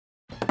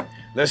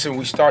Listen,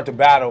 we start the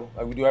battle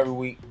like we do every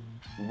week.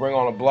 We bring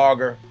on a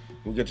blogger.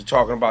 We get to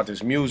talking about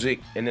this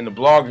music, and then the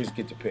bloggers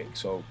get to pick.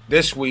 So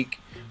this week,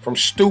 from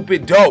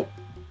Stupid Dope.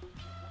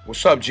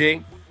 What's up,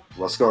 G?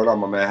 What's going on,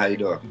 my man? How you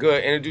doing?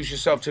 Good. Introduce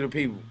yourself to the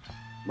people.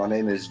 My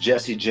name is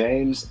Jesse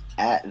James,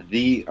 at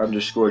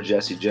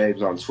 @the_Jesse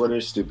James on Twitter,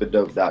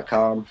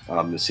 stupiddope.com.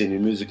 I'm the senior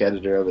music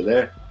editor over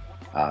there.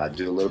 I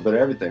do a little bit of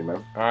everything,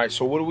 man. All right,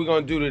 so what are we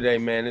going to do today,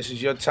 man? This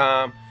is your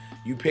time.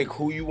 You pick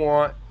who you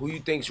want, who you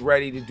think's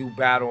ready to do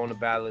battle on the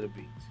Battle of the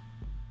Beats.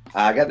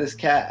 I got this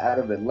cat out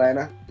of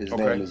Atlanta. His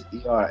name is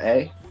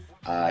ERA.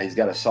 He's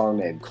got a song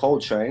named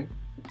Coltrane.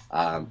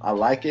 I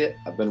like it.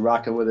 I've been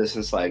rocking with it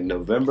since like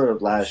November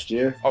of last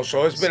year. Oh,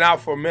 so it's been out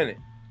for a minute.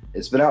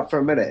 It's been out for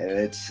a minute, and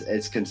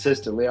it's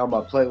consistently on my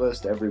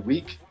playlist every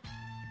week.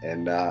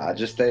 And I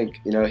just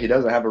think, you know, he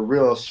doesn't have a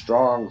real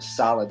strong,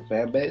 solid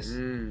fan base,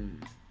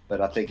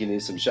 but I think he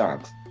needs some shine.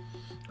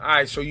 All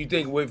right, so you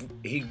think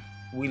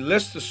we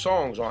list the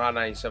songs on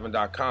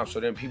hot97.com, so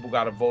then people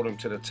got to vote him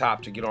to the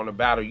top to get on the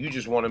battle. You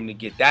just want him to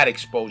get that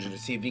exposure to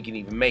see if he can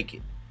even make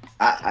it.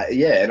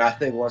 Yeah, and I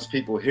think once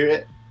people hear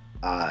it,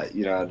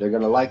 you know, they're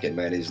going to like it,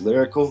 man. He's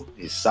lyrical.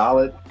 He's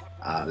solid.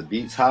 The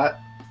beat's hot.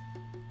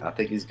 I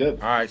think he's good.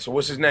 All right, so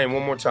what's his name?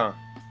 One more time.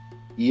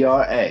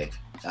 ERA.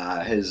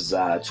 His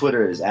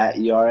Twitter is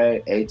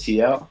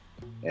 @ERAATL,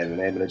 and the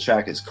name of the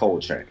track is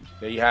Coltrane.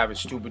 There you have it.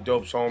 Stupid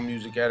Dope's own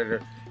music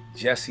editor,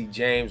 Jesse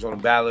James on the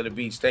Battle of the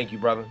Beats. Thank you,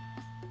 brother.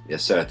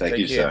 Yes, sir. Thank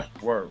you, sir.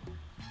 Word.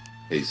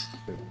 Peace.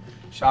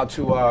 Shout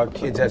out to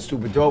kids at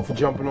Stupid Dope for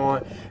jumping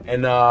on,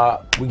 and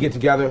we get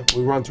together,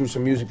 we run through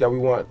some music that we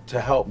want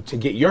to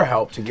get your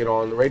help to get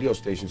on the radio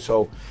station.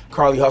 So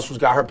Carly Hustle's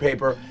got her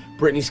paper.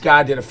 Brittany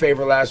Scott did a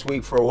favor last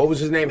week for, what was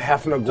his name,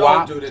 Hefner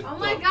Guap. Don't do this. Oh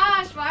my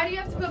gosh, why do you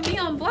have to put me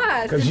on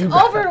blast? It's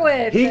over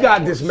with. He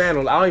got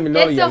dismantled. I don't even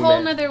know the young man. It's a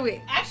whole nother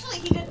week. Actually,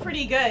 he did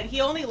pretty good. He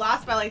only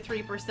lost by like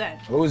 3%.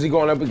 Who was he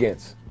going up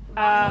against?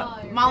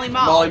 Molly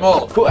Mall. Molly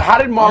Mall. How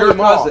did Molly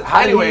Mall?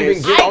 How did he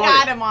even get on? I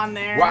got him on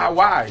there.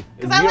 Why?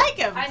 Because I like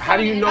him. How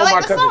do you know I like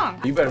my the cousin?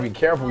 song. You better be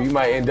careful. You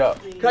might end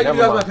up. Can I give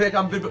you guys my pick?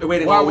 I'm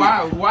waiting all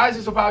week. Why is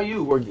this about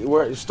you?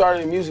 We're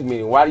starting a music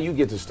meeting. Why do you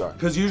get to start?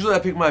 Because usually I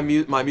pick my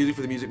music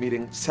for the music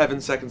meeting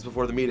 7 seconds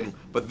before the meeting.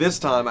 But this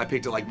time I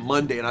picked it like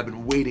Monday, and I've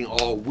been waiting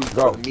all week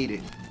for the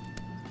meeting.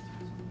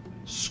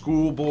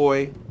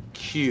 Schoolboy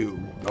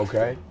Q.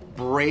 Okay.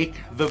 Break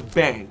the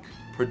Bank,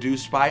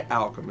 produced by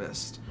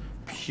Alchemist.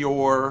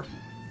 Pure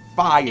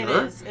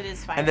fire. It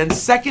is fire. And then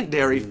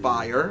secondary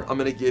fire I'm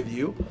gonna give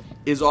you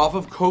is off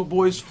of Coke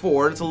Boys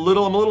 4. I'm a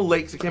little late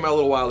because it came out a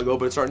little while ago,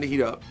 but it's starting to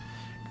heat up.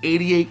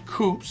 88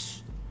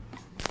 Coops,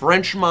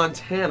 French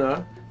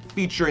Montana,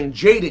 featuring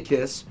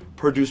Jadakiss,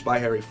 produced by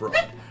Harry Fraud.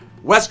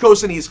 West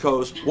Coast and East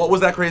Coast. What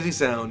was that crazy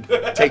sound?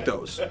 Take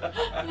those.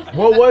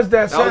 What was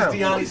that sound?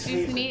 That was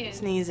Deani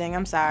sneezing.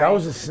 I'm sorry. That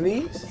was a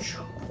sneeze?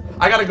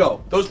 I gotta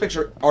go. Those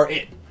pictures are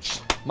it.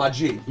 My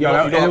G. Yo,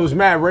 and it was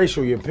mad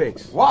racial, your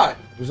picks. Why?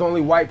 There's only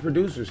white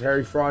producers,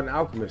 Harry Fraud and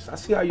Alchemist. I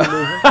see how you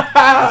moving.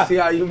 I see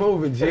how you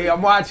moving, G.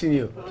 I'm watching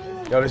you.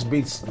 Yo, this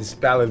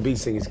Battle of the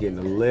Beats thing is getting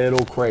a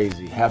little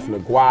crazy.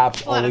 Hefner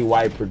Guap, only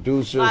white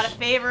producers. A lot of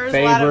favors.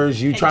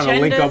 Favors. You trying to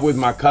link up with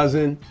my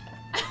cousin?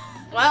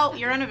 Well,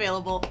 you're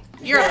unavailable.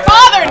 You're a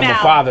father now. I'm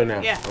a father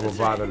now. Yeah. I'm a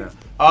father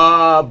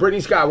now.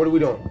 Brittany Scott, what are we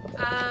doing?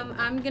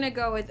 I'm gonna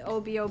go with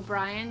Obie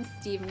O'Brien,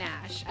 Steve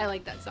Nash. I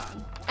like that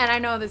song, and I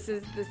know this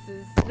is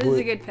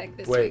a good pick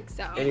this week.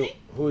 So,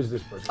 who is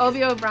this person?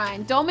 Obie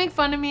O'Brien. Don't make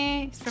fun of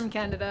me. He's from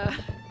Canada.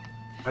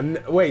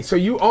 Wait, so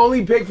you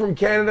only pick from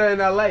Canada and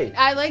LA?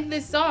 I like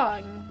this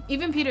song.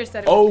 Even Peter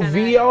said it was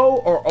OVO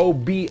or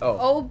OBO?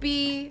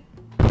 Obie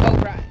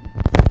O'Brien.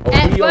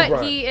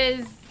 But he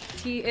is,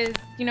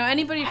 you know,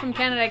 anybody from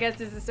Canada, I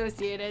guess, is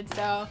associated.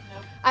 So.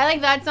 I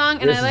like that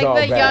song, and I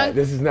like the young.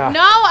 This is not.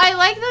 No, I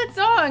like that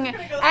song, and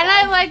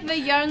I like the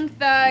Young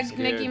Thug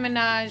Nicki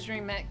Minaj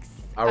remix.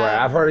 All right,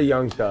 I've heard of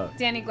Young Thug.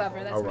 Danny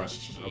Glover, that's my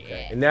shit.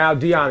 Okay. And now,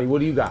 Deani, what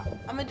do you got?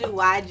 I'm gonna do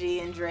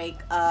YG and Drake.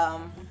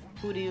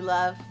 Who Do You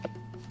Love?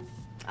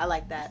 I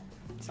like that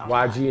song.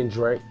 YG and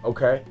Drake.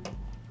 Okay. That's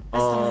the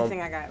only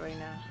thing I got right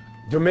now.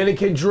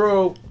 Dominican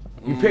Drew,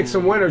 you pick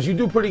some winners. You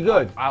do pretty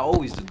good. I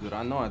always do good.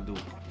 I know I do.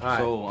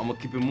 So I'm gonna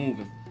keep it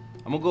moving.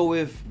 I'm gonna go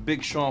with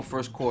Big Sean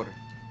first quarter.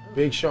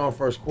 Big Sean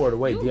first quarter.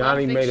 Wait,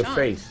 Deani made a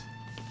face.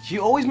 She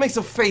always makes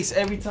a face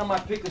every time I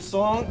pick a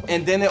song,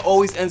 and then it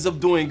always ends up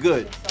doing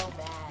good. So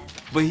bad.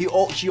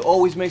 But she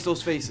always makes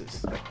those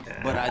faces.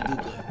 But I do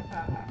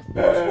good.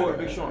 First quarter,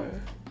 Big Sean.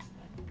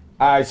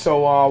 All right,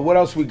 so what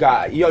else we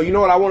got? Yo, you know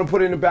what I want to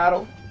put in the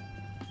battle?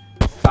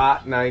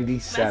 Thought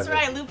 97. That's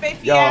right, Lupe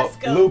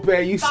Fiasco. Yo,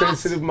 Lupe, you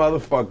sensitive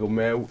motherfucker,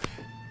 man.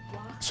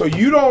 So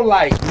you don't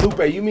like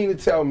Lupe? You mean to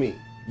tell me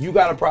you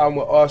got a problem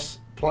with us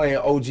playing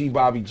OG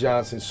Bobby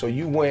Johnson, so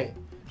you went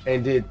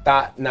and did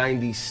Thought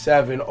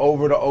 97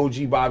 over to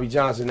OG Bobby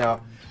Johnson?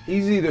 Now,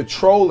 he's either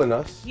trolling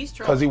us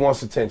because he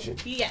wants attention.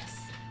 Yes.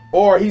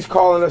 Or he's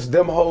calling us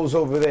them hoes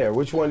over there.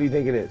 Which one do you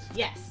think it is?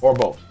 Yes. Or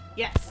both?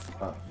 Yes.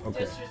 Okay.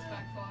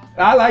 Disrespectful.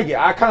 I like it.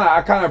 I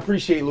kind of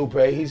appreciate Lupe.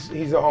 He's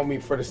a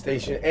homie for the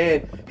station.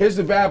 And here's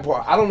the bad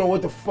part. I don't know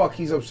what the fuck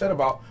he's upset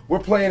about. We're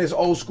playing his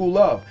old school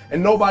love,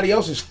 and nobody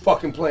else is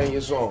fucking playing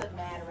your song.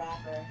 Mad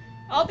rapper.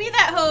 I'll be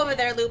that hoe over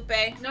there, Lupe.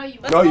 No, you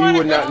Let's No, go you on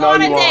would a, not. let's No, go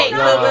on a you won't. date,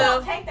 No.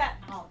 boo. Take that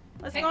home.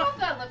 Let's Take go. off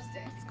that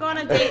lipstick. Let's go on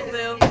a date,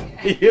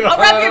 boo. You know I'll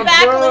rub your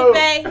back, bro.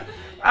 Lupe.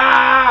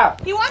 Ah!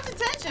 He wants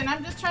attention.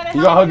 I'm just trying to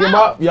You help gonna hug him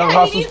up? Young yeah,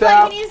 Hustle he needs,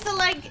 style? Like, he needs to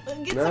like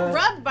get Nah. some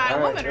rubbed by a All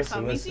right, woman or listen,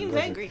 something. listen, he seems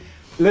listen. angry.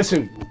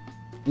 Listen,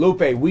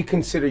 Lupe, we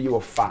consider you a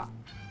FOP.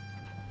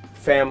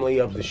 Family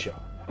of the show.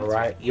 All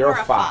right? You're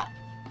a FOP.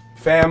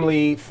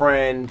 Family,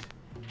 friend,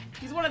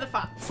 He's one of the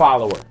FOP.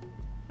 follower.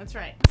 That's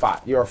right.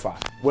 FOP. You're a FOP.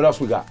 What else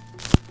we got?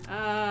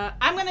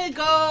 I'm gonna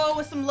go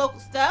with some local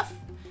stuff.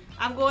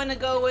 I'm going to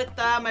go with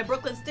my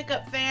Brooklyn Stick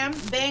Up fam,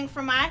 Bang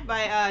for My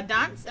by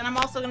Dance. And I'm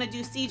also going to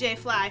do CJ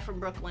Fly from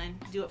Brooklyn,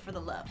 Do It for the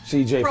Love.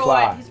 CJ Pro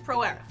Fly. Era. He's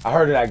pro era. I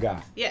heard of that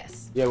guy.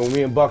 Yes. Yeah, when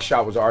me and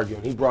Buckshot was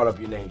arguing, he brought up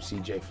your name,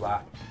 CJ Fly.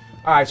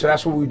 All right, so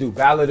that's what we do.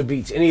 Battle of the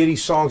Beats. Any of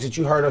these songs that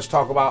you heard us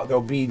talk about, they'll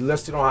be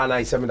listed on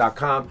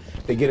high97.com.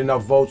 They get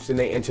enough votes, then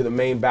they enter the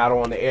main battle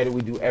on the air that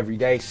we do every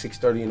day,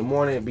 6:30 in the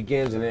morning. It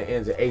begins and it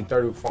ends at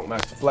 8:30 with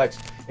Funkmaster Flex.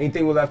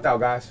 Anything we left out,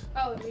 guys?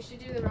 Oh, we should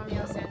do the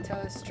Romeo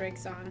Santos Drake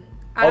song.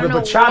 Oh, I don't the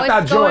know bachata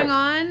what's joint. going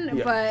on,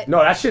 Yeah. but No,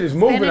 that shit is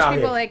moving Spanish out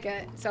people here. like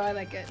it, so I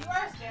like it. You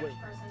are a Spanish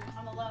person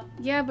on the low.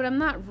 Yeah, but I'm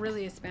not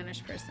really a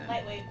Spanish person.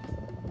 Lightweight.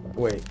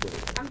 Wait.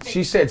 I'm fake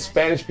She said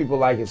Spanish people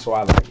like it, so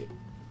I like it.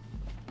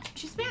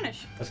 She's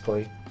Spanish. That's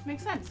clean.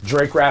 Makes sense.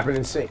 Drake rapping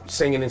and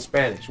singing in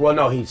Spanish. Well,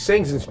 no, he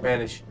sings in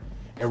Spanish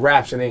and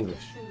raps in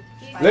English.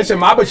 Listen,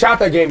 my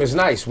bachata game is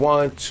nice.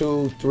 1,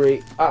 2,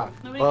 3,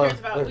 Nobody cares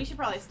about. We should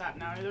probably stop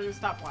now. They're gonna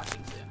stop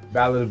watching soon.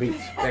 Battle of the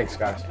Beats. Thanks,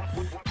 guys.